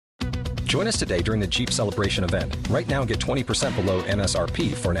Join us today during the Jeep Celebration event. Right now, get 20% below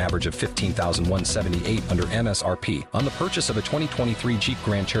MSRP for an average of $15,178 under MSRP on the purchase of a 2023 Jeep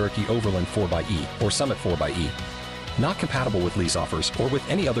Grand Cherokee Overland 4xE or Summit 4xE. Not compatible with lease offers or with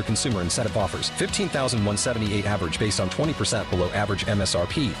any other consumer incentive offers. $15,178 average based on 20% below average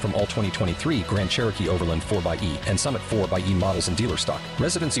MSRP from all 2023 Grand Cherokee Overland 4xE and Summit 4xE models in dealer stock.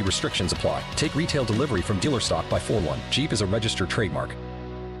 Residency restrictions apply. Take retail delivery from dealer stock by 4/1. Jeep is a registered trademark.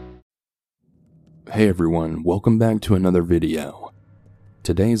 Hey everyone, welcome back to another video.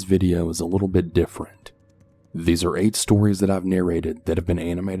 Today's video is a little bit different. These are 8 stories that I've narrated that have been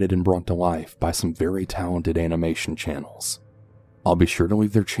animated and brought to life by some very talented animation channels. I'll be sure to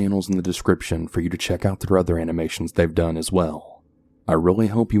leave their channels in the description for you to check out their other animations they've done as well. I really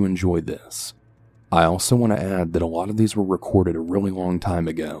hope you enjoyed this. I also want to add that a lot of these were recorded a really long time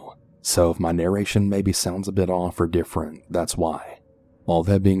ago, so if my narration maybe sounds a bit off or different, that's why. All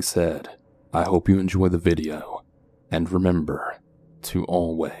that being said, I hope you enjoy the video, and remember to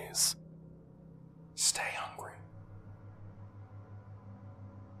always stay hungry.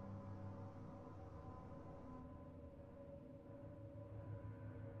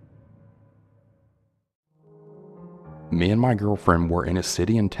 Me and my girlfriend were in a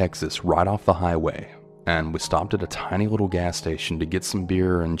city in Texas right off the highway, and we stopped at a tiny little gas station to get some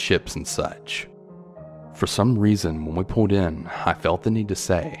beer and chips and such. For some reason, when we pulled in, I felt the need to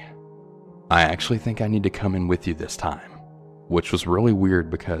say, I actually think I need to come in with you this time, which was really weird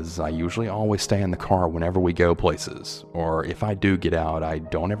because I usually always stay in the car whenever we go places, or if I do get out, I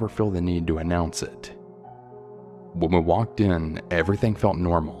don't ever feel the need to announce it. When we walked in, everything felt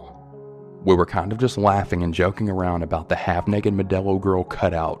normal. We were kind of just laughing and joking around about the half-naked Modelo girl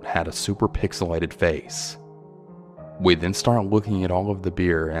cutout had a super pixelated face. We then started looking at all of the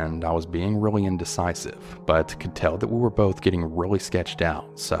beer and I was being really indecisive, but could tell that we were both getting really sketched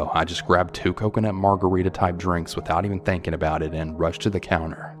out, so I just grabbed 2 coconut margarita type drinks without even thinking about it and rushed to the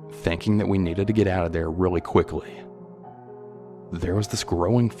counter, thinking that we needed to get out of there really quickly. There was this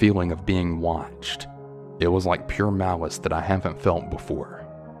growing feeling of being watched. It was like pure malice that I haven't felt before.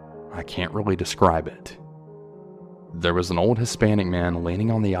 I can't really describe it. There was an old Hispanic man leaning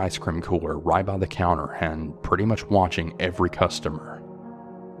on the ice cream cooler right by the counter and pretty much watching every customer.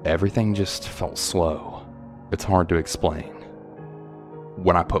 Everything just felt slow. It's hard to explain.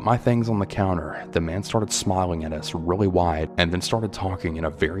 When I put my things on the counter, the man started smiling at us really wide and then started talking in a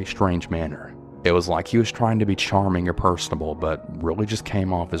very strange manner. It was like he was trying to be charming or personable, but really just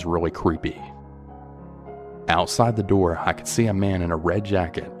came off as really creepy. Outside the door, I could see a man in a red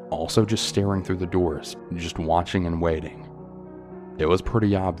jacket also just staring through the doors, just watching and waiting. It was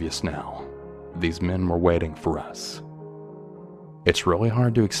pretty obvious now. These men were waiting for us. It's really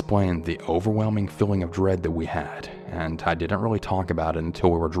hard to explain the overwhelming feeling of dread that we had, and I didn't really talk about it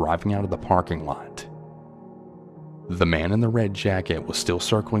until we were driving out of the parking lot. The man in the red jacket was still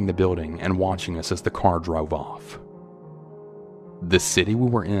circling the building and watching us as the car drove off. The city we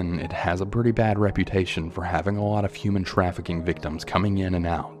were in, it has a pretty bad reputation for having a lot of human trafficking victims coming in and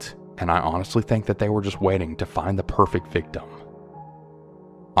out, and I honestly think that they were just waiting to find the perfect victim.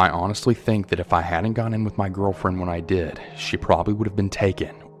 I honestly think that if I hadn't gone in with my girlfriend when I did, she probably would have been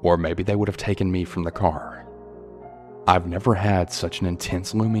taken, or maybe they would have taken me from the car. I've never had such an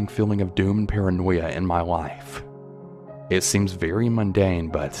intense looming feeling of doom and paranoia in my life. It seems very mundane,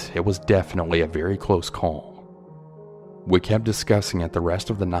 but it was definitely a very close call. We kept discussing it the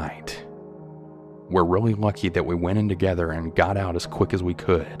rest of the night. We're really lucky that we went in together and got out as quick as we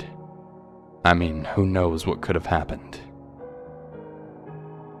could. I mean, who knows what could have happened.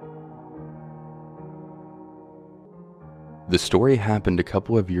 The story happened a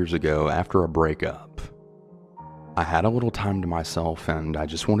couple of years ago after a breakup. I had a little time to myself and I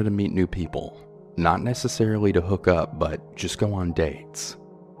just wanted to meet new people. Not necessarily to hook up, but just go on dates.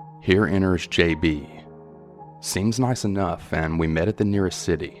 Here enters JB. Seems nice enough, and we met at the nearest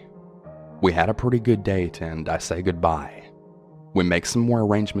city. We had a pretty good date, and I say goodbye. We make some more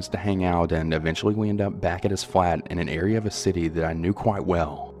arrangements to hang out, and eventually we end up back at his flat in an area of a city that I knew quite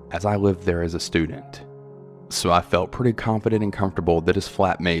well, as I lived there as a student. So I felt pretty confident and comfortable that his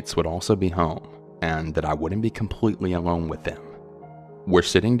flatmates would also be home, and that I wouldn't be completely alone with them. We're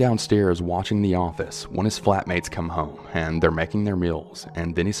sitting downstairs watching The Office when his flatmates come home and they're making their meals,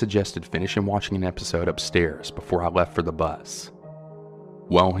 and then he suggested finishing watching an episode upstairs before I left for the bus.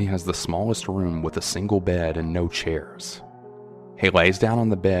 Well, he has the smallest room with a single bed and no chairs. He lays down on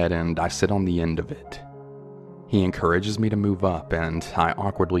the bed and I sit on the end of it. He encourages me to move up and I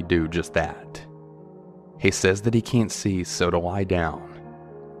awkwardly do just that. He says that he can't see, so to lie down.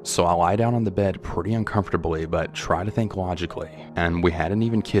 So I lie down on the bed pretty uncomfortably, but try to think logically, and we hadn't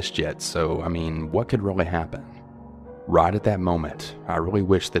even kissed yet, so I mean, what could really happen? Right at that moment, I really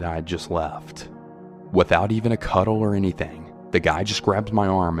wish that I had just left. Without even a cuddle or anything, the guy just grabs my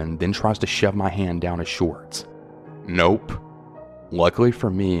arm and then tries to shove my hand down his shorts. Nope. Luckily for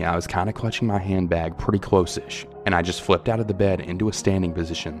me, I was kind of clutching my handbag pretty close-ish, and I just flipped out of the bed into a standing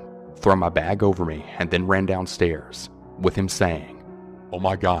position, threw my bag over me, and then ran downstairs, with him saying, "Oh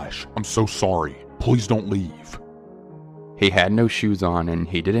my gosh, I'm so sorry. Please don't leave." He had no shoes on and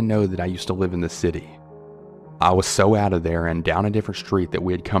he didn't know that I used to live in the city. I was so out of there and down a different street that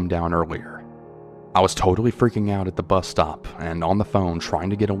we had come down earlier. I was totally freaking out at the bus stop and on the phone trying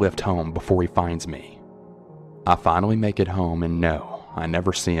to get a lift home before he finds me. I finally make it home and no, I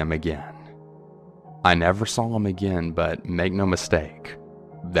never see him again. I never saw him again, but make no mistake,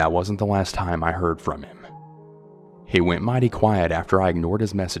 that wasn't the last time I heard from him. He went mighty quiet after I ignored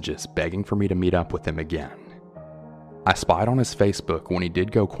his messages begging for me to meet up with him again. I spied on his Facebook when he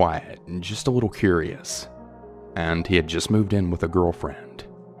did go quiet, just a little curious. And he had just moved in with a girlfriend.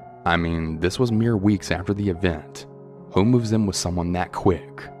 I mean, this was mere weeks after the event. Who moves in with someone that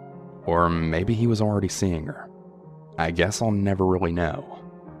quick? Or maybe he was already seeing her. I guess I'll never really know.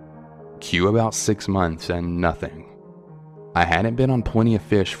 Cue about 6 months and nothing. I hadn't been on Plenty of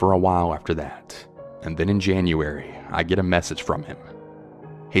Fish for a while after that, and then in January, I get a message from him.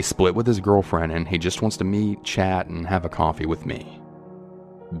 He split with his girlfriend and he just wants to meet, chat, and have a coffee with me.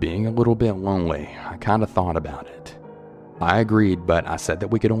 Being a little bit lonely, I kind of thought about it. I agreed, but I said that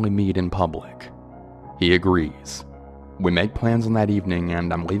we could only meet in public. He agrees. We make plans on that evening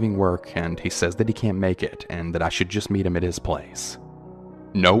and I'm leaving work and he says that he can't make it and that I should just meet him at his place.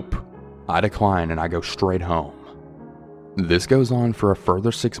 Nope. I decline and I go straight home. This goes on for a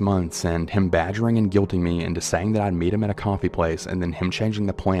further 6 months and him badgering and guilting me into saying that I'd meet him at a coffee place and then him changing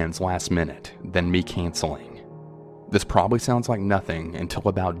the plans last minute, then me canceling. This probably sounds like nothing until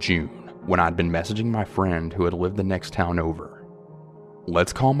about June, when I'd been messaging my friend who had lived the next town over.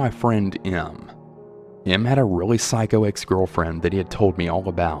 Let's call my friend M. M had a really psycho ex-girlfriend that he had told me all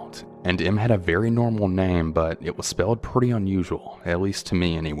about, and M had a very normal name, but it was spelled pretty unusual, at least to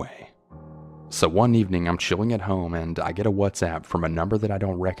me anyway. So one evening I'm chilling at home and I get a WhatsApp from a number that I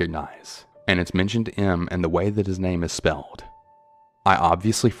don't recognize, and it's mentioned M and the way that his name is spelled. I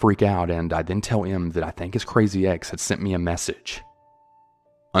obviously freak out and I then tell M that I think his crazy ex had sent me a message.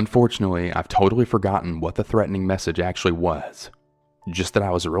 Unfortunately, I've totally forgotten what the threatening message actually was, just that I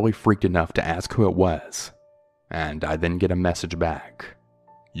was really freaked enough to ask who it was, and I then get a message back.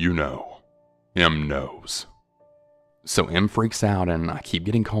 "You know. M knows." So M freaks out and I keep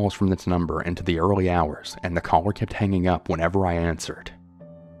getting calls from this number into the early hours and the caller kept hanging up whenever I answered.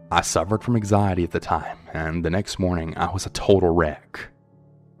 I suffered from anxiety at the time and the next morning I was a total wreck.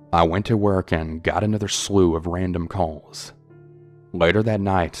 I went to work and got another slew of random calls. Later that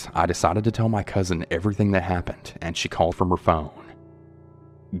night, I decided to tell my cousin everything that happened and she called from her phone.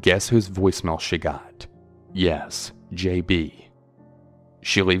 Guess whose voicemail she got? Yes, JB.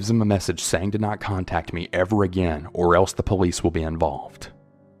 She leaves him a message saying to not contact me ever again or else the police will be involved.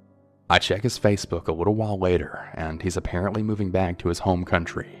 I check his Facebook a little while later and he's apparently moving back to his home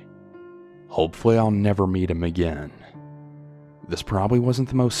country. Hopefully I'll never meet him again. This probably wasn't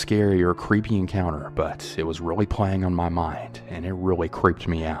the most scary or creepy encounter, but it was really playing on my mind and it really creeped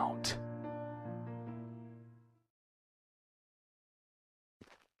me out.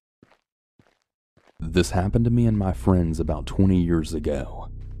 This happened to me and my friends about 20 years ago.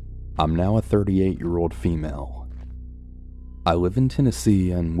 I'm now a 38-year-old female. I live in Tennessee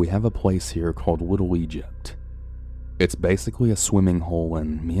and we have a place here called Little Egypt. It's basically a swimming hole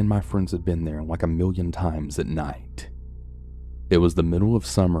and me and my friends have been there like a million times at night. It was the middle of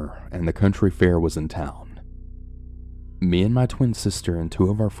summer and the country fair was in town. Me and my twin sister and 2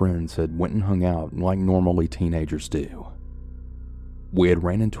 of our friends had went and hung out like normally teenagers do. We had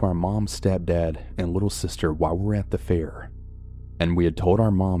ran into our mom, stepdad, and little sister while we were at the fair, and we had told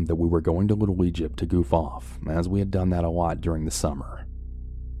our mom that we were going to Little Egypt to goof off, as we had done that a lot during the summer.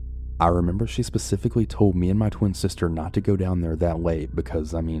 I remember she specifically told me and my twin sister not to go down there that late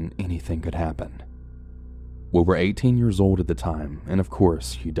because, anything could happen. We were 18 years old at the time, and of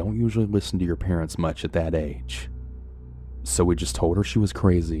course, you don't usually listen to your parents much at that age. So we just told her she was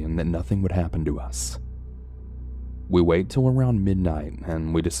crazy and that nothing would happen to us. We wait till around midnight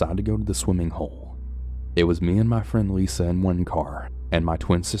and we decide to go to the swimming hole. It was me and my friend Lisa in one car, and my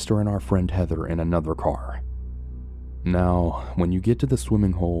twin sister and our friend Heather in another car. Now, when you get to the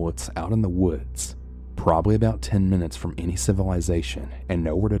swimming hole, it's out in the woods, probably about 10 minutes from any civilization and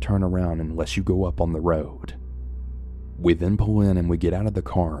nowhere to turn around unless you go up on the road. We then pull in and we get out of the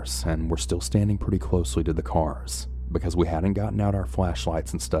cars, and we're still standing pretty closely to the cars because we hadn't gotten out our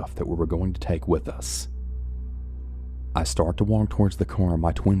flashlights and stuff that we were going to take with us. I start to walk towards the car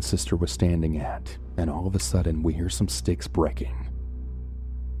my twin sister was standing at, and all of a sudden we hear some sticks breaking.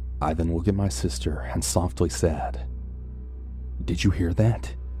 I then look at my sister and softly said, "Did you hear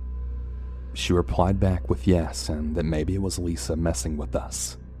that?" She replied back with yes, and that maybe it was Lisa messing with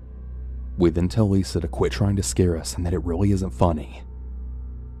us. We then tell Lisa to quit trying to scare us and that it really isn't funny.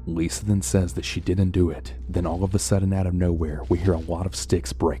 Lisa then says that she didn't do it. Then all of a sudden out of nowhere, we hear a lot of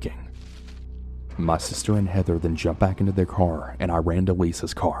sticks breaking. My sister and Heather then jump back into their car, and I ran to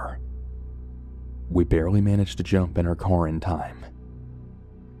Lisa's car. We barely managed to jump in her car in time.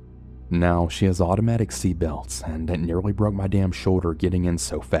 Now, she has automatic seatbelts, and it nearly broke my damn shoulder getting in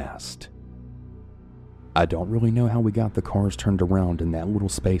so fast. I don't really know how we got the cars turned around in that little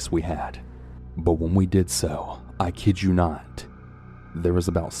space we had, but when we did so, I kid you not, there was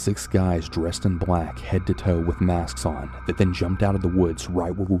about 6 guys dressed in black head to toe with masks on that then jumped out of the woods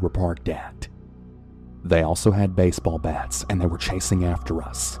right where we were parked at. They also had baseball bats, and they were chasing after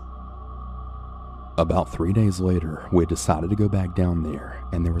us. About 3 days later, we decided to go back down there,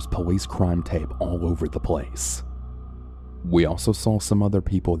 and there was police crime tape all over the place. We also saw some other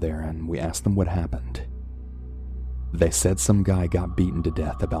people there, and we asked them what happened. They said some guy got beaten to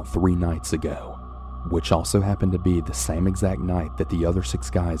death about 3 nights ago, which also happened to be the same exact night that the other 6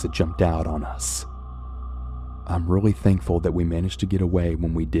 guys had jumped out on us. I'm really thankful that we managed to get away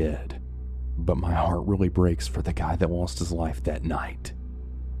when we did, but my heart really breaks for the guy that lost his life that night.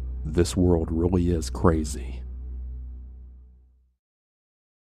 This world really is crazy.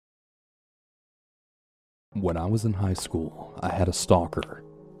 When I was in high school, I had a stalker.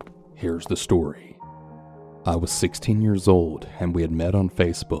 Here's the story. I was 16 years old, and we had met on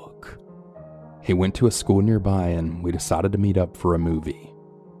Facebook. He went to a school nearby, and we decided to meet up for a movie.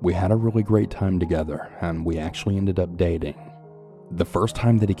 We had a really great time together, and we actually ended up dating. The first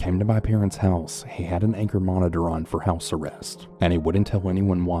time that he came to my parents' house, he had an Anchor monitor on for house arrest, and he wouldn't tell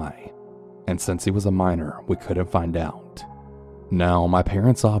anyone why. And since he was a minor, we couldn't find out. Now, my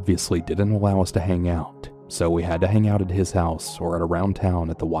parents obviously didn't allow us to hang out, so we had to hang out at his house or at around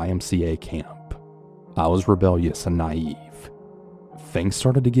town at the YMCA camp. I was rebellious and naive. Things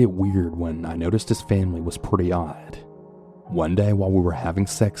started to get weird when I noticed his family was pretty odd. One day while we were having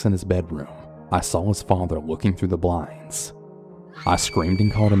sex in his bedroom, I saw his father looking through the blinds. I screamed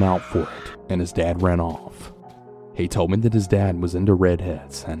and called him out for it, and his dad ran off. He told me that his dad was into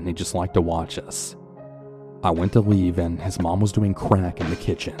redheads and he just liked to watch us. I went to leave and his mom was doing crack in the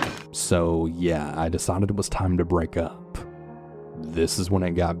kitchen, so yeah, I decided it was time to break up. This is when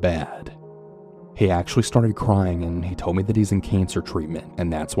it got bad. He actually started crying and he told me that he's in cancer treatment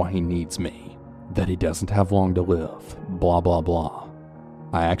and that's why he needs me, that he doesn't have long to live, blah blah blah.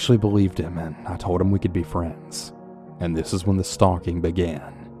 I actually believed him and I told him we could be friends. And this is when the stalking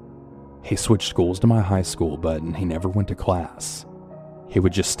began. He switched schools to my high school, but he never went to class. He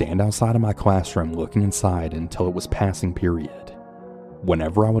would just stand outside of my classroom looking inside until it was passing period.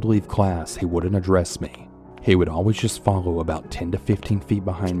 Whenever I would leave class, he wouldn't address me. He would always just follow about 10 to 15 feet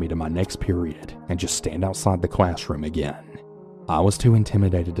behind me to my next period and just stand outside the classroom again. I was too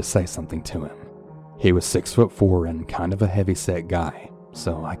intimidated to say something to him. He was 6'4" and kind of a heavy-set guy,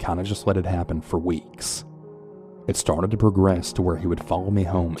 so I kind of just let it happen for weeks. It started to progress to where he would follow me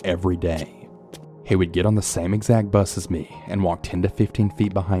home every day. He would get on the same exact bus as me and walk 10 to 15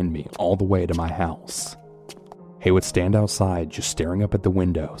 feet behind me all the way to my house. He would stand outside just staring up at the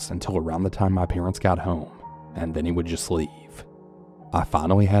windows until around the time my parents got home, and then he would just leave. I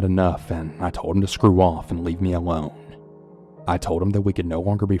finally had enough and I told him to screw off and leave me alone. I told him that we could no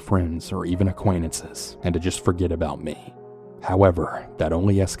longer be friends or even acquaintances and to just forget about me. However, that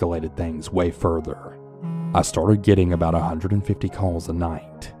only escalated things way further. I started getting about 150 calls a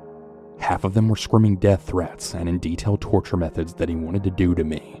night. Half of them were screaming death threats and in detailed torture methods that he wanted to do to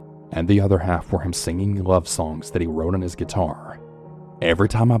me, and the other half were him singing love songs that he wrote on his guitar. Every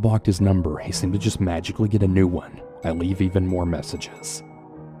time I blocked his number, he seemed to just magically get a new one and leave even more messages.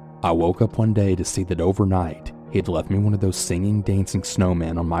 I woke up one day to see that overnight, he had left me one of those singing, dancing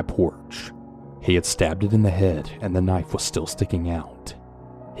snowmen on my porch. He had stabbed it in the head and the knife was still sticking out.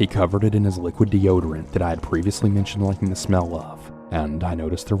 He covered it in his liquid deodorant that I had previously mentioned liking the smell of, and I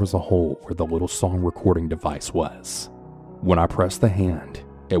noticed there was a hole where the little song recording device was. When I pressed the hand,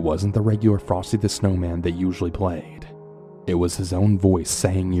 it wasn't the regular Frosty the Snowman that usually played. It was his own voice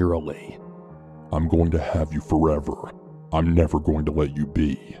saying eerily, "I'm going to have you forever. I'm never going to let you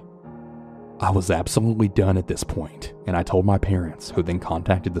be." I was absolutely done at this point, and I told my parents, who then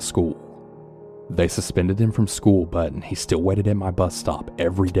contacted the school. They suspended him from school, but he still waited at my bus stop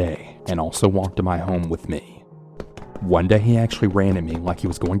every day and also walked to my home with me. One day he actually ran at me like he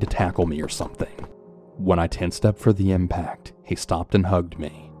was going to tackle me or something. When I tensed up for the impact, he stopped and hugged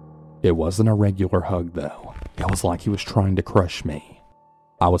me. It wasn't a regular hug though. It was like he was trying to crush me.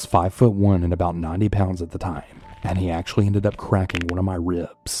 I was 5'1" and about 90 pounds at the time, and he actually ended up cracking one of my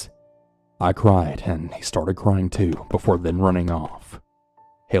ribs. I cried, and he started crying too, before then running off.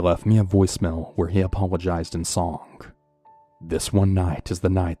 He left me a voicemail where he apologized in song. This one night is the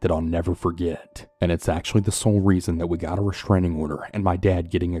night that I'll never forget, and it's actually the sole reason that we got a restraining order and my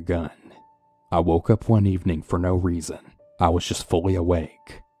dad getting a gun. I woke up one evening for no reason. I was just fully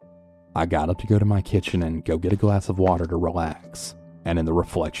awake. I got up to go to my kitchen and go get a glass of water to relax, and in the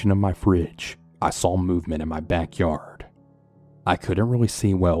reflection of my fridge, I saw movement in my backyard. I couldn't really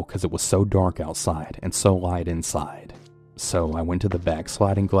see well because it was so dark outside and so light inside, so I went to the back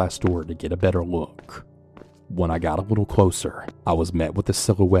sliding glass door to get a better look. When I got a little closer, I was met with the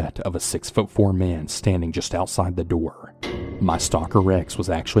silhouette of a 6'4" man standing just outside the door. My stalker Rex was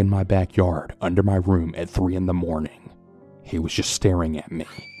actually in my backyard under my room at 3 a.m. He was just staring at me.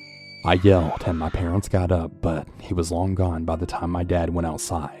 I yelled and my parents got up, but he was long gone by the time my dad went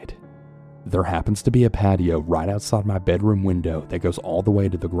outside. There happens to be a patio right outside my bedroom window that goes all the way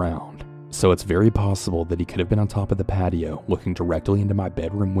to the ground, so it's very possible that he could have been on top of the patio looking directly into my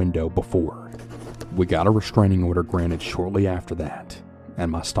bedroom window before. We got a restraining order granted shortly after that,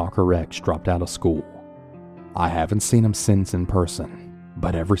 and my stalker Rex dropped out of school. I haven't seen him since in person,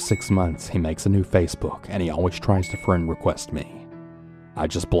 but every 6 months he makes a new Facebook and he always tries to friend request me. I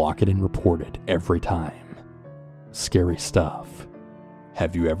just block it and report it every time. Scary stuff.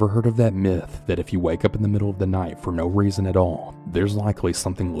 Have you ever heard of that myth that if you wake up in the middle of the night for no reason at all, there's likely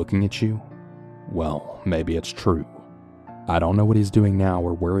something looking at you? Well, maybe it's true. I don't know what he's doing now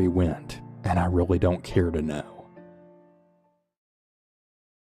or where he went, and I really don't care to know.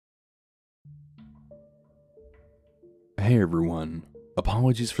 Hey everyone,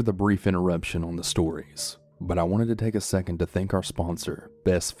 apologies for the brief interruption on the stories, but I wanted to take a second to thank our sponsor,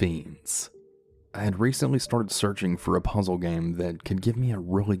 Best Fiends. I had recently started searching for a puzzle game that could give me a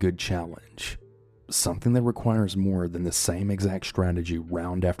really good challenge. Something that requires more than the same exact strategy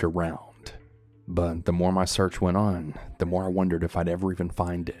round after round. But the more my search went on, the more I wondered if I'd ever even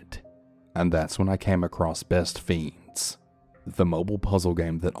find it. And that's when I came across Best Fiends, the mobile puzzle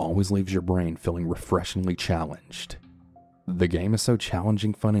game that always leaves your brain feeling refreshingly challenged. The game is so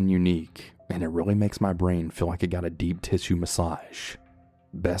challenging, fun, and unique, and it really makes my brain feel like it got a deep tissue massage.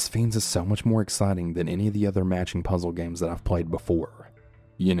 Best Fiends is so much more exciting than any of the other matching puzzle games that I've played before.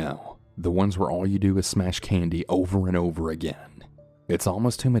 You know, the ones where all you do is smash candy over and over again. It's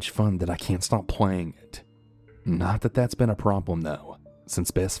almost too much fun that I can't stop playing it. Not that that's been a problem though,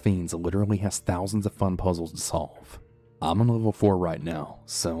 since Best Fiends literally has thousands of fun puzzles to solve. I'm on level 4 right now,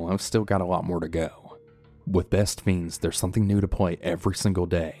 so I've still got a lot more to go. With Best Fiends, there's something new to play every single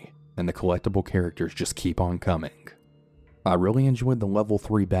day, and the collectible characters just keep on coming. I really enjoyed the level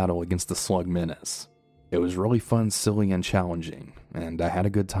 3 battle against the Slug Menace. It was really fun, silly, and challenging, and I had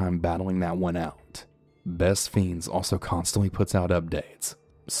a good time battling that one out. Best Fiends also constantly puts out updates,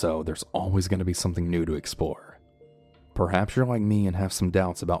 so there's always going to be something new to explore. Perhaps you're like me and have some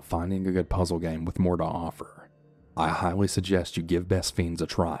doubts about finding a good puzzle game with more to offer. I highly suggest you give Best Fiends a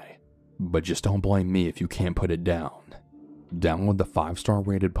try, but just don't blame me if you can't put it down. Download the 5-star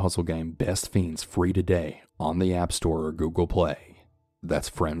rated puzzle game Best Fiends free today on the App Store or Google Play. That's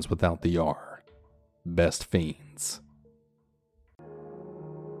friends without the R. Best Fiends.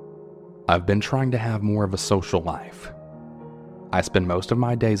 I've been trying to have more of a social life. I spend most of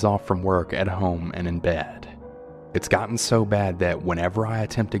my days off from work at home and in bed. It's gotten so bad that whenever I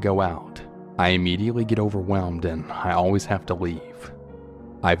attempt to go out, I immediately get overwhelmed and I always have to leave.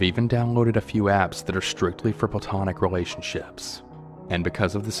 I've even downloaded a few apps that are strictly for platonic relationships, and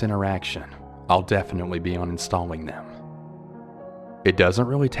because of this interaction, I'll definitely be uninstalling them. It doesn't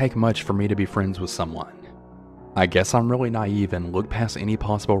really take much for me to be friends with someone. I guess I'm really naive and look past any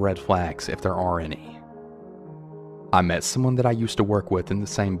possible red flags if there are any. I met someone that I used to work with in the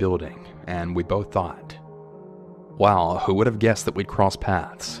same building, and we both thought, wow, who would have guessed that we'd cross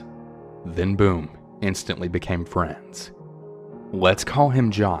paths? Then boom, instantly became friends. Let's call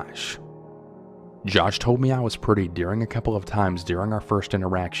him Josh. Josh told me I was pretty during a couple of times during our first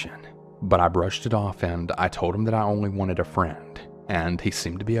interaction, but I brushed it off and I told him that I only wanted a friend, and he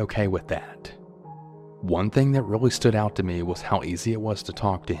seemed to be okay with that. One thing that really stood out to me was how easy it was to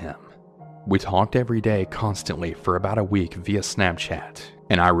talk to him. We talked every day constantly for about a week via Snapchat,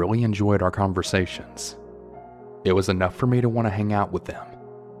 and I really enjoyed our conversations. It was enough for me to want to hang out with them.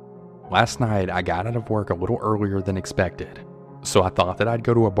 Last night, I got out of work a little earlier than expected, so I thought that I'd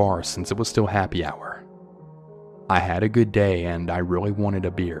go to a bar since it was still happy hour. I had a good day and I really wanted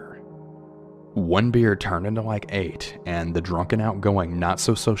a beer. One beer turned into like 8, and the drunken, outgoing, not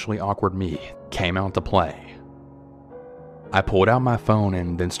so socially awkward me came out to play. I pulled out my phone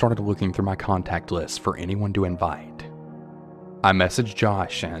and then started looking through my contact list for anyone to invite. I messaged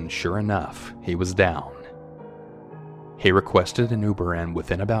Josh, and sure enough, he was down. He requested an Uber, and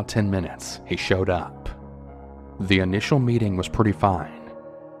within about 10 minutes, he showed up. The initial meeting was pretty fine.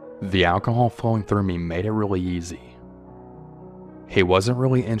 The alcohol flowing through me made it really easy. He wasn't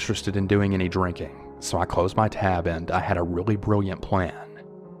really interested in doing any drinking, so I closed my tab and I had a really brilliant plan.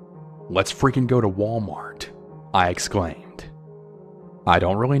 "Let's freaking go to Walmart," I exclaimed. I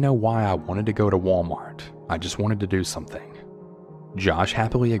don't really know why I wanted to go to Walmart, I just wanted to do something. Josh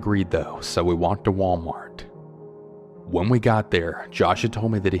happily agreed though, so we walked to Walmart. When we got there, Josh had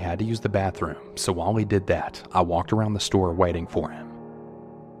told me that he had to use the bathroom, so while he did that, I walked around the store waiting for him.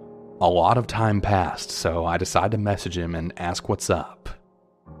 A lot of time passed, so I decided to message him and ask what's up.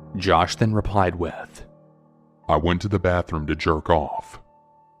 Josh then replied with, "I went to the bathroom to jerk off."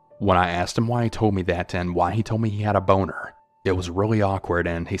 When I asked him why he told me that and why he told me he had a boner, it was really awkward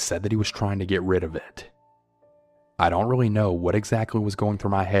and he said that he was trying to get rid of it. I don't really know what exactly was going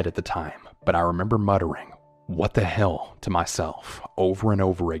through my head at the time, but I remember muttering, "What the hell?" to myself over and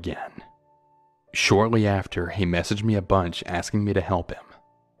over again. Shortly after, he messaged me a bunch asking me to help him,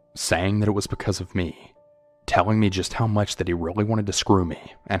 saying that it was because of me, telling me just how much that he really wanted to screw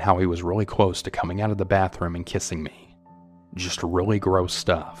me and how he was really close to coming out of the bathroom and kissing me. Just really gross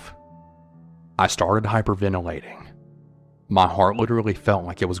stuff. I started hyperventilating. My heart literally felt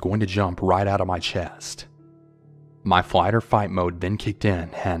like it was going to jump right out of my chest. My flight or fight mode then kicked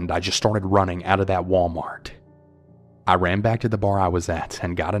in and I just started running out of that Walmart. I ran back to the bar I was at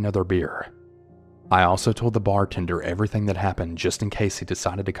and got another beer. I also told the bartender everything that happened just in case he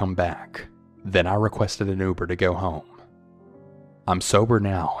decided to come back. Then I requested an Uber to go home. I'm sober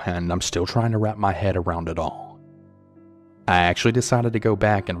now and I'm still trying to wrap my head around it all. I actually decided to go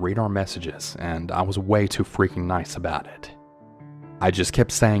back and read our messages and I was way too freaking nice about it. I just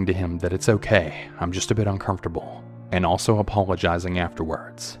kept saying to him that it's okay, I'm just a bit uncomfortable, and also apologizing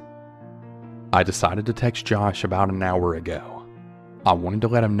afterwards. I decided to text Josh about an hour ago. I wanted to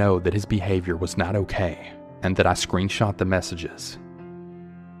let him know that his behavior was not okay, and that I screenshot the messages.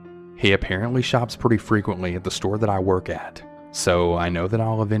 He apparently shops pretty frequently at the store that I work at, so I know that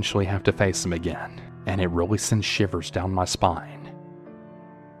I'll eventually have to face him again, and it really sends shivers down my spine.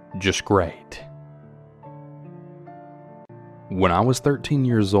 Just great. When I was 13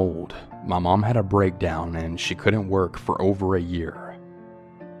 years old, my mom had a breakdown and she couldn't work for over a year.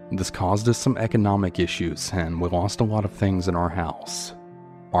 This caused us some economic issues and we lost a lot of things in our house.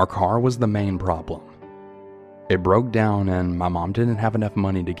 Our car was the main problem. It broke down and my mom didn't have enough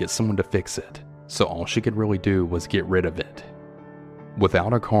money to get someone to fix it, so all she could really do was get rid of it.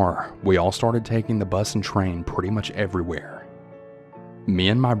 Without a car, we all started taking the bus and train pretty much everywhere. Me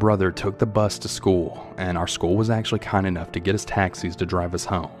and my brother took the bus to school, and our school was actually kind enough to get us taxis to drive us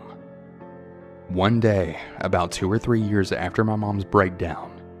home. One day, about 2 or 3 years after my mom's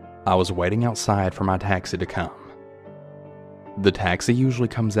breakdown, I was waiting outside for my taxi to come. The taxi usually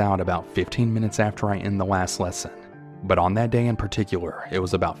comes out about 15 minutes after I end the last lesson, but on that day in particular, it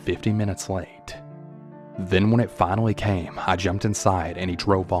was about 50 minutes late. Then when it finally came, I jumped inside and he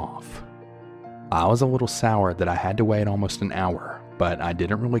drove off. I was a little sour that I had to wait almost an hour, but I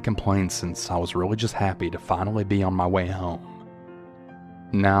didn't really complain since I was really just happy to finally be on my way home.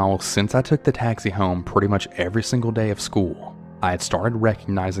 Now, since I took the taxi home pretty much every single day of school, I had started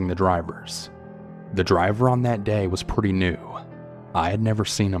recognizing the drivers. The driver on that day was pretty new. I had never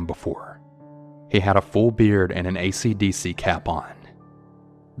seen him before. He had a full beard and an AC/DC cap on.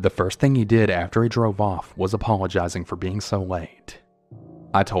 The first thing he did after he drove off was apologizing for being so late.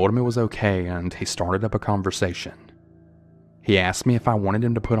 I told him it was okay and he started up a conversation. He asked me if I wanted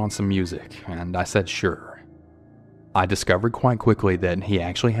him to put on some music, and I said sure. I discovered quite quickly that he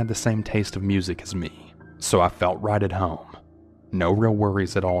actually had the same taste of music as me, so I felt right at home. No real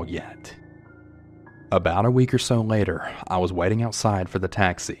worries at all yet. About a week or so later, I was waiting outside for the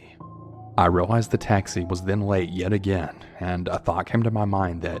taxi. I realized the taxi was then late yet again, and a thought came to my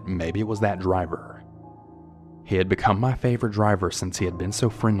mind that maybe it was that driver. He had become my favorite driver since he had been so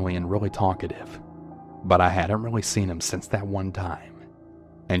friendly and really talkative, but I hadn't really seen him since that one time.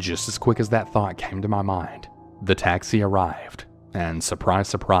 And just as quick as that thought came to my mind, the taxi arrived, and surprise,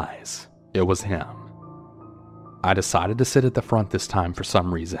 surprise, it was him. I decided to sit at the front this time for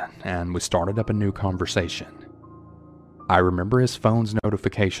some reason, and we started up a new conversation. I remember his phone's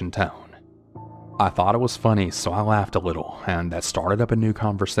notification tone. I thought it was funny, so I laughed a little, and that started up a new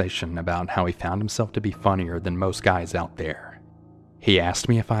conversation about how he found himself to be funnier than most guys out there. He asked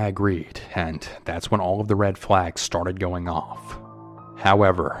me if I agreed, and that's when all of the red flags started going off.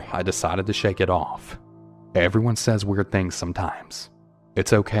 However, I decided to shake it off. Everyone says weird things sometimes.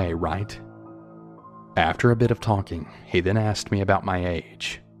 It's okay, right? After a bit of talking, he then asked me about my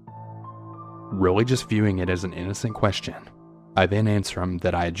age. Really just viewing it as an innocent question, I then answered him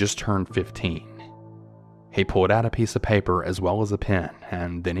that I had just turned 15. He pulled out a piece of paper as well as a pen,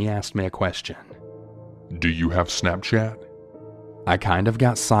 and then he asked me a question. Do you have Snapchat? I kind of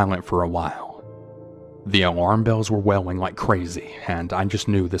got silent for a while. The alarm bells were wailing like crazy, and I just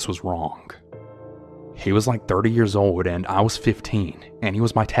knew this was wrong. He was like 30 years old, and I was 15, and he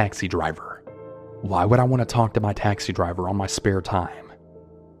was my taxi driver. Why would I want to talk to my taxi driver on my spare time?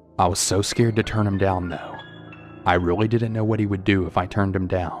 I was so scared to turn him down, though. I really didn't know what he would do if I turned him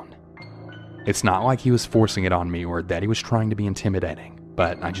down. It's not like he was forcing it on me or that he was trying to be intimidating,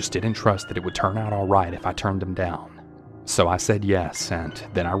 but I just didn't trust that it would turn out alright if I turned him down. So I said yes, and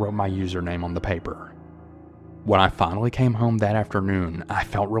then I wrote my username on the paper. When I finally came home that afternoon, I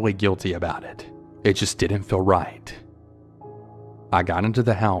felt really guilty about it. It just didn't feel right. I got into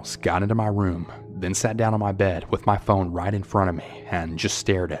the house, got into my room, then sat down on my bed with my phone right in front of me and just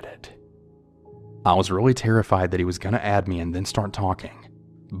stared at it. I was really terrified that he was going to add me and then start talking,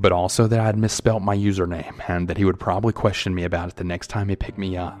 but also that I had misspelt my username and that he would probably question me about it the next time he picked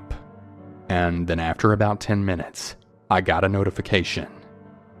me up. And then after about 10 minutes, I got a notification.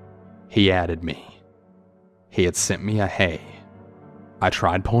 He added me. He had sent me a hey. I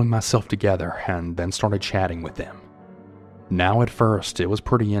tried pulling myself together and then started chatting with him. Now at first it was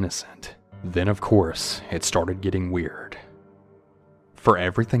pretty innocent. Then of course it started getting weird. For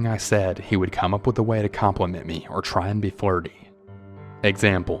everything I said, he would come up with a way to compliment me or try and be flirty.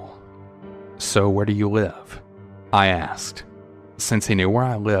 Example, so where do you live? I asked. Since he knew where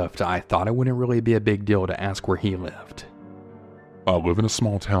I lived, I thought it wouldn't really be a big deal to ask where he lived. I live in a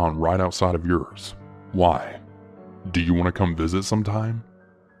small town right outside of yours. Why? Do you want to come visit sometime?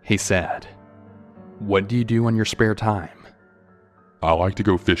 He said. What do you do in your spare time? I like to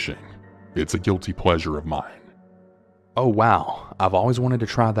go fishing. It's a guilty pleasure of mine. Oh wow, I've always wanted to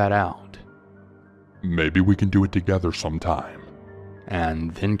try that out. Maybe we can do it together sometime.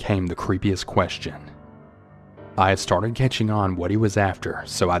 And then came the creepiest question. I had started catching on what he was after,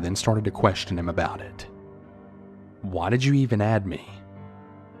 so I then started to question him about it. Why did you even add me?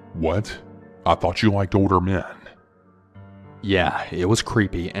 What? I thought you liked older men. Yeah, it was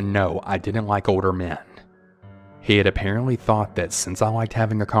creepy, and no, I didn't like older men. He had apparently thought that since I liked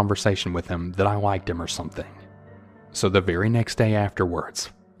having a conversation with him, that I liked him or something. So the very next day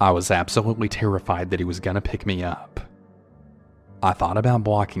afterwards, I was absolutely terrified that he was gonna pick me up. I thought about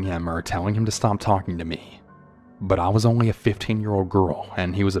blocking him or telling him to stop talking to me, but I was only a 15-year-old girl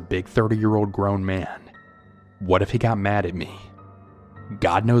and he was a big 30-year-old grown man. What if he got mad at me?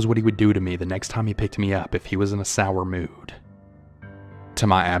 God knows what he would do to me the next time he picked me up if he was in a sour mood. To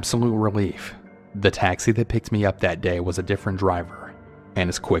my absolute relief, the taxi that picked me up that day was a different driver, and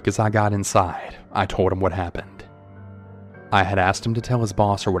as quick as I got inside, I told him what happened. I had asked him to tell his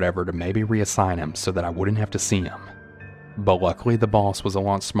boss or whatever to maybe reassign him so that I wouldn't have to see him, but luckily the boss was a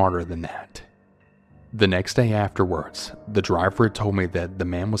lot smarter than that. The next day afterwards, the driver had told me that the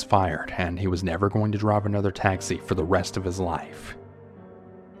man was fired and he was never going to drive another taxi for the rest of his life.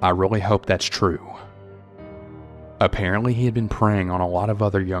 I really hope that's true. Apparently he had been preying on a lot of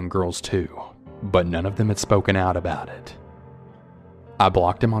other young girls too, but none of them had spoken out about it. I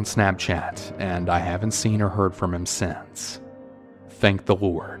blocked him on Snapchat, and I haven't seen or heard from him since. Thank the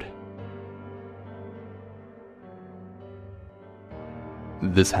Lord.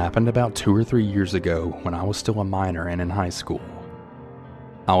 This happened about 2 or 3 years ago when I was still a minor and in high school.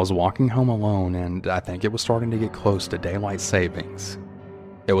 I was walking home alone, and I think it was starting to get close to daylight savings.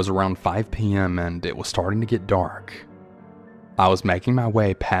 It was around 5 p.m. and it was starting to get dark. I was making my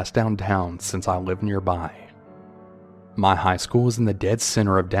way past downtown since I live nearby. My high school is in the dead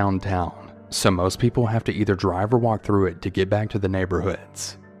center of downtown, so most people have to either drive or walk through it to get back to the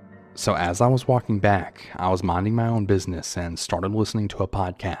neighborhoods. So as I was walking back, I was minding my own business and started listening to a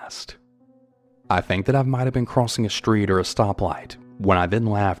podcast. I think that I might have been crossing a street or a stoplight when I then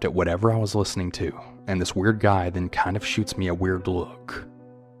laughed at whatever I was listening to, and this weird guy then kind of shoots me a weird look.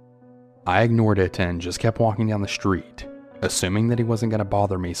 I ignored it and just kept walking down the street, assuming that he wasn't going to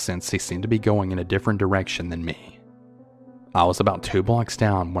bother me since he seemed to be going in a different direction than me. I was about 2 blocks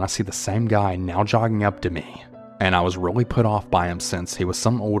down when I see the same guy now jogging up to me, and I was really put off by him since he was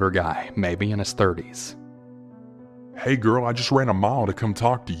some older guy, maybe in his 30s. "Hey girl, I just ran a mile to come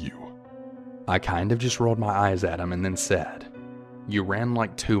talk to you." I kind of just rolled my eyes at him and then said, "You ran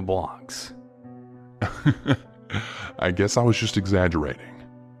like 2 blocks. I guess I was just exaggerating.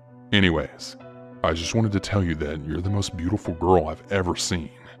 Anyways, I just wanted to tell you that you're the most beautiful girl I've ever seen.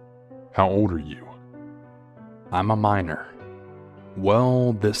 How old are you?" I'm a minor.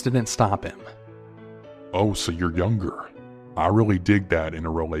 Well, this didn't stop him. "Oh, so you're younger. I really dig that in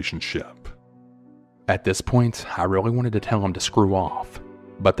a relationship." At this point, I really wanted to tell him to screw off,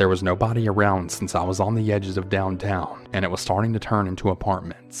 but there was nobody around since I was on the edges of downtown and it was starting to turn into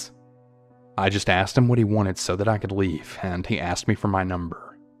apartments. I just asked him what he wanted so that I could leave, and he asked me for my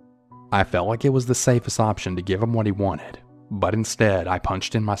number. I felt like it was the safest option to give him what he wanted, but instead I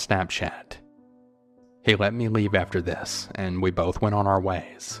punched in my Snapchat. He let me leave after this, and we both went on our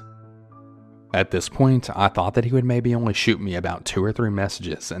ways. At this point, I thought that he would maybe only shoot me about 2 or 3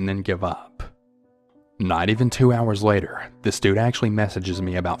 messages and then give up. Not even 2 hours later, this dude actually messages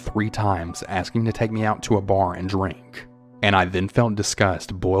me about 3 times asking to take me out to a bar and drink, and I then felt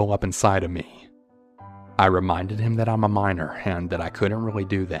disgust boil up inside of me. I reminded him that I'm a minor and that I couldn't really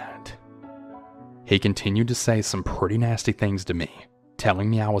do that. He continued to say some pretty nasty things to me, telling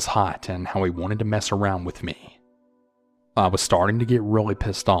me I was hot and how he wanted to mess around with me. I was starting to get really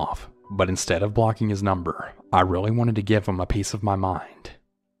pissed off, but instead of blocking his number, I really wanted to give him a piece of my mind.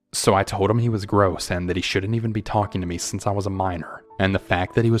 So I told him he was gross and that he shouldn't even be talking to me since I was a minor, and the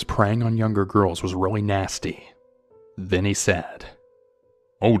fact that he was preying on younger girls was really nasty. Then he said,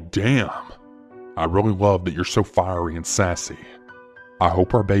 "Oh damn, I really love that you're so fiery and sassy. I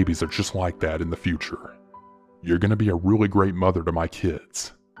hope our babies are just like that in the future. You're gonna be a really great mother to my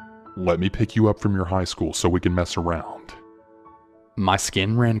kids. Let me pick you up from your high school so we can mess around." My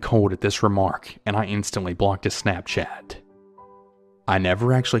skin ran cold at this remark, and I instantly blocked his Snapchat. I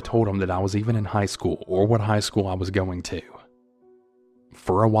never actually told him that I was even in high school or what high school I was going to.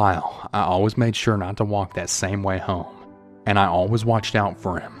 For a while, I always made sure not to walk that same way home, and I always watched out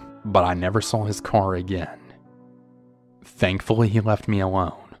for him, but I never saw his car again. Thankfully, he left me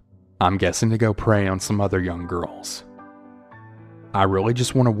alone. I'm guessing to go prey on some other young girls. I really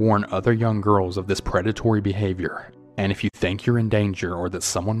just want to warn other young girls of this predatory behavior, and if you think you're in danger or that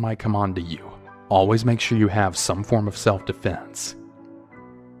someone might come onto you, always make sure you have some form of self-defense.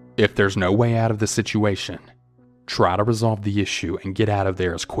 If there's no way out of the situation, try to resolve the issue and get out of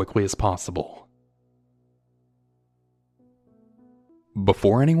there as quickly as possible.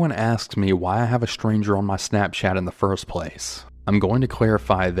 Before anyone asks me why I have a stranger on my Snapchat in the first place, I'm going to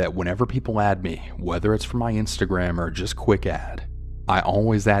clarify that whenever people add me, whether it's for my Instagram or just quick add, I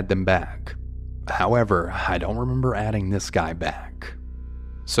always add them back. However, I don't remember adding this guy back.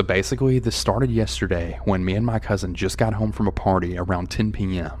 So basically, this started yesterday when me and my cousin just got home from a party around 10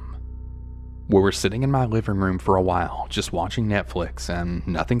 p.m. We were sitting in my living room for a while, just watching Netflix, and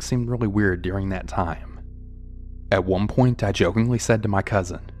nothing seemed really weird during that time. At one point, I jokingly said to my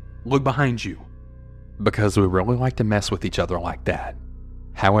cousin, "Look behind you," because we really like to mess with each other like that.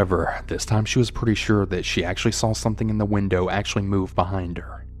 However, this time she was pretty sure that she actually saw something in the window actually move behind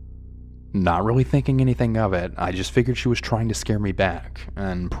her. Not really thinking anything of it, I just figured she was trying to scare me back,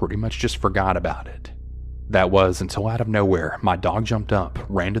 and pretty much just forgot about it. That was until out of nowhere, my dog jumped up,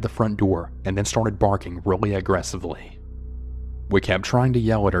 ran to the front door, and then started barking really aggressively. We kept trying to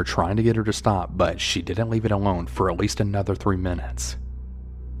yell at her, trying to get her to stop, but she didn't leave it alone for at least another 3 minutes.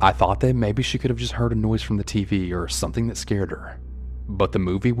 I thought that maybe she could have just heard a noise from the TV or something that scared her. But the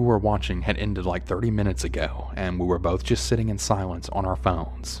movie we were watching had ended like 30 minutes ago, and we were both just sitting in silence on our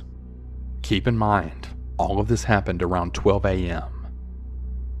phones. Keep in mind, all of this happened around 12 a.m.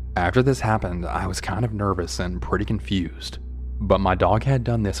 After this happened, I was kind of nervous and pretty confused, but my dog had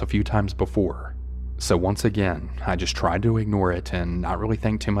done this a few times before, so once again, I just tried to ignore it and not really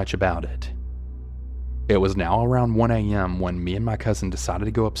think too much about it. It was now around 1 a.m. when me and my cousin decided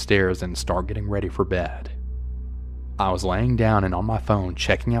to go upstairs and start getting ready for bed. I was laying down and on my phone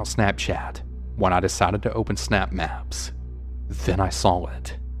checking out Snapchat when I decided to open Snap Maps. Then I saw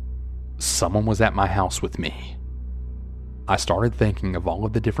it. Someone was at my house with me. I started thinking of all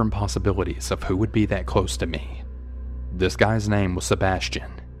of the different possibilities of who would be that close to me. This guy's name was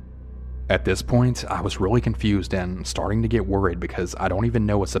Sebastian. At this point, I was really confused and starting to get worried because I don't even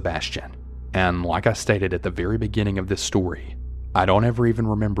know a Sebastian. And like I stated at the very beginning of this story, I don't ever even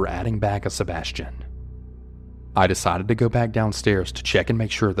remember adding back a Sebastian. I decided to go back downstairs to check and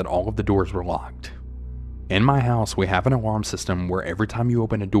make sure that all of the doors were locked. In my house, we have an alarm system where every time you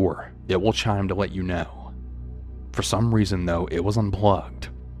open a door, it will chime to let you know. For some reason though, it was unplugged,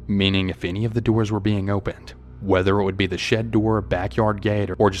 meaning if any of the doors were being opened, whether it would be the shed door, backyard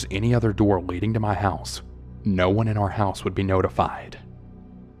gate, or just any other door leading to my house, no one in our house would be notified.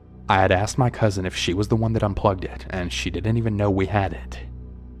 I had asked my cousin if she was the one that unplugged it, and she didn't even know we had it.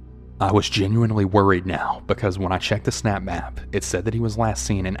 I was genuinely worried now because when I checked the Snap Map, it said that he was last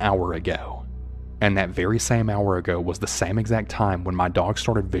seen an hour ago. And that very same hour ago was the same exact time when my dog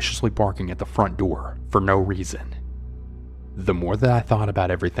started viciously barking at the front door for no reason. The more that I thought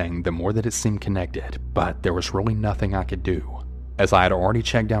about everything, the more that it seemed connected, but there was really nothing I could do, as I had already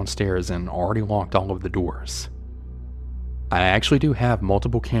checked downstairs and already locked all of the doors. I actually do have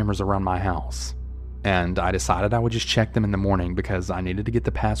multiple cameras around my house, and I decided I would just check them in the morning because I needed to get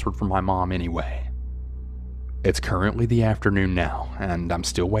the password from my mom anyway. It's currently the afternoon now, and I'm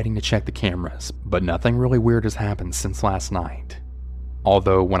still waiting to check the cameras, but nothing really weird has happened since last night.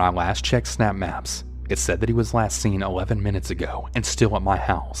 Although when I last checked Snap Maps, it said that he was last seen 11 minutes ago and still at my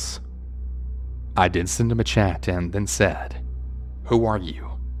house. I did send him a chat and then said, "Who are you?"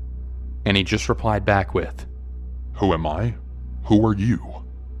 And he just replied back with, Who am I? Who are you?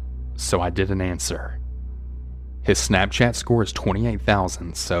 So I didn't answer. His Snapchat score is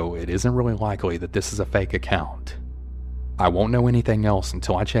 28,000, so it isn't really likely that this is a fake account. I won't know anything else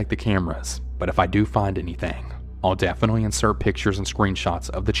until I check the cameras, but if I do find anything, I'll definitely insert pictures and screenshots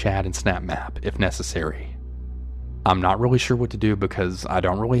of the chat and Snap Map if necessary. I'm not really sure what to do because I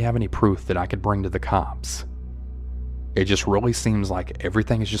don't really have any proof that I could bring to the cops. It just really seems like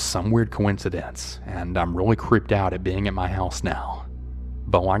everything is just some weird coincidence, and I'm really creeped out at being at my house now.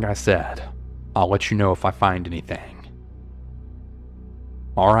 But like I said, I'll let you know if I find anything.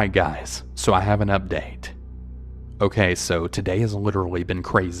 Alright guys, so I have an update. Okay, so today has literally been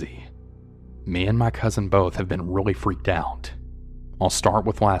crazy. Me and my cousin both have been really freaked out. I'll start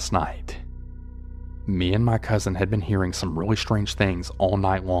with last night. Me and my cousin had been hearing some really strange things all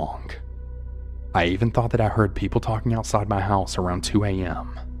night long. I even thought that I heard people talking outside my house around 2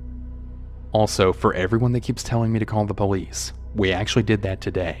 a.m. Also, for everyone that keeps telling me to call the police, we actually did that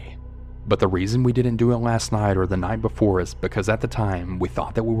today. But the reason we didn't do it last night or the night before is because at the time we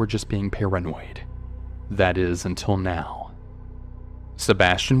thought that we were just being paranoid. That is, until now.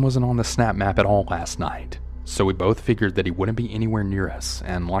 Sebastian wasn't on the Snap Map at all last night, so we both figured that he wouldn't be anywhere near us,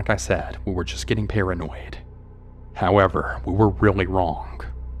 and like I said, we were just getting paranoid. However, we were really wrong.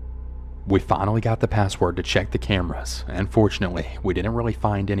 We finally got the password to check the cameras, and fortunately, we didn't really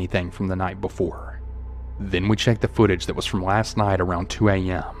find anything from the night before. Then we checked the footage that was from last night around 2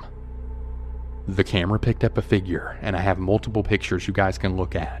 a.m. The camera picked up a figure, and I have multiple pictures you guys can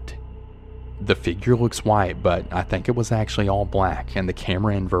look at. The figure looks white, but I think it was actually all black and the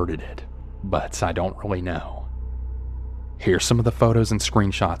camera inverted it, but I don't really know. Here's some of the photos and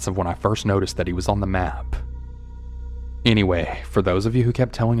screenshots of when I first noticed that he was on the map. Anyway, for those of you who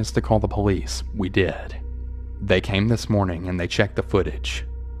kept telling us to call the police, we did. They came this morning and they checked the footage.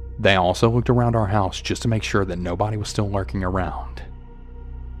 They also looked around our house just to make sure that nobody was still lurking around.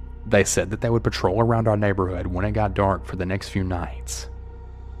 They said that they would patrol around our neighborhood when it got dark for the next few nights.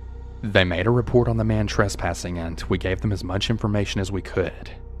 They made a report on the man trespassing and we gave them as much information as we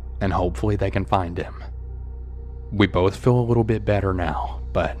could, and hopefully they can find him. We both feel a little bit better now,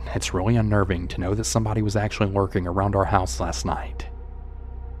 but it's really unnerving to know that somebody was actually lurking around our house last night.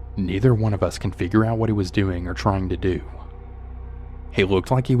 Neither one of us can figure out what he was doing or trying to do. He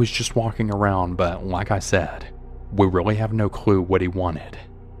looked like he was just walking around, but like I said, we really have no clue what he wanted.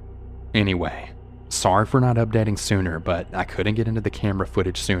 Anyway, sorry for not updating sooner, but I couldn't get into the camera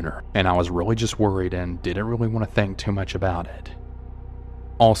footage sooner, and I was really just worried and didn't really want to think too much about it.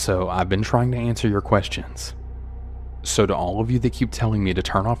 Also, I've been trying to answer your questions. So to all of you that keep telling me to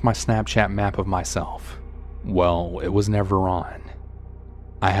turn off my Snapchat map of myself, well, it was never on.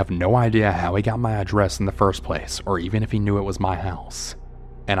 I have no idea how he got my address in the first place, or even if he knew it was my house.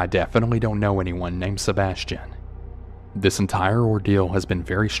 And I definitely don't know anyone named Sebastian. This entire ordeal has been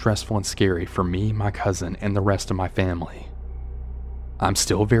very stressful and scary for me, my cousin, and the rest of my family. I'm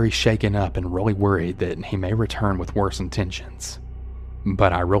still very shaken up and really worried that he may return with worse intentions.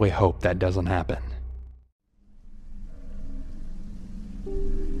 But I really hope that doesn't happen.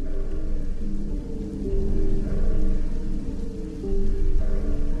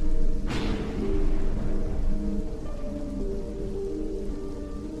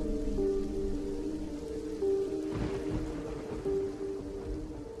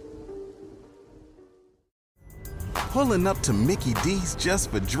 Pulling up to Mickey D's just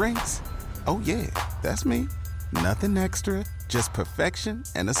for drinks? Oh yeah, that's me. Nothing extra, just perfection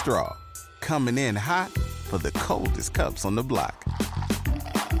and a straw. Coming in hot for the coldest cups on the block.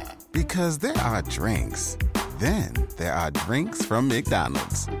 Because there are drinks. Then there are drinks from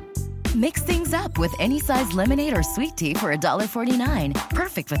McDonald's. Mix things up with any size lemonade or sweet tea for $1.49.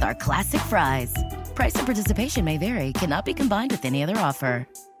 Perfect with our classic fries. Price and participation may vary. Cannot be combined with any other offer.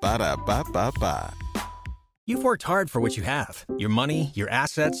 Ba-da-ba-ba-ba. You've worked hard for what you have. Your money, your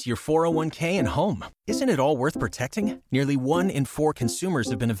assets, your 401k, and home. Isn't it all worth protecting? Nearly 1 in 4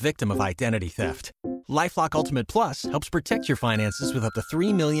 consumers have been a victim of identity theft. LifeLock Ultimate Plus helps protect your finances with up to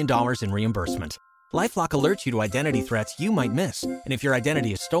 $3 million in reimbursement. LifeLock alerts you to identity threats you might miss. And if your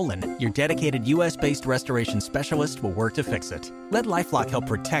identity is stolen, your dedicated U.S.-based restoration specialist will work to fix it. Let LifeLock help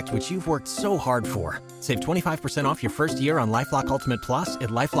protect what you've worked so hard for. Save 25% off your first year on LifeLock Ultimate Plus at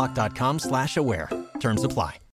LifeLock.com/aware. Terms apply.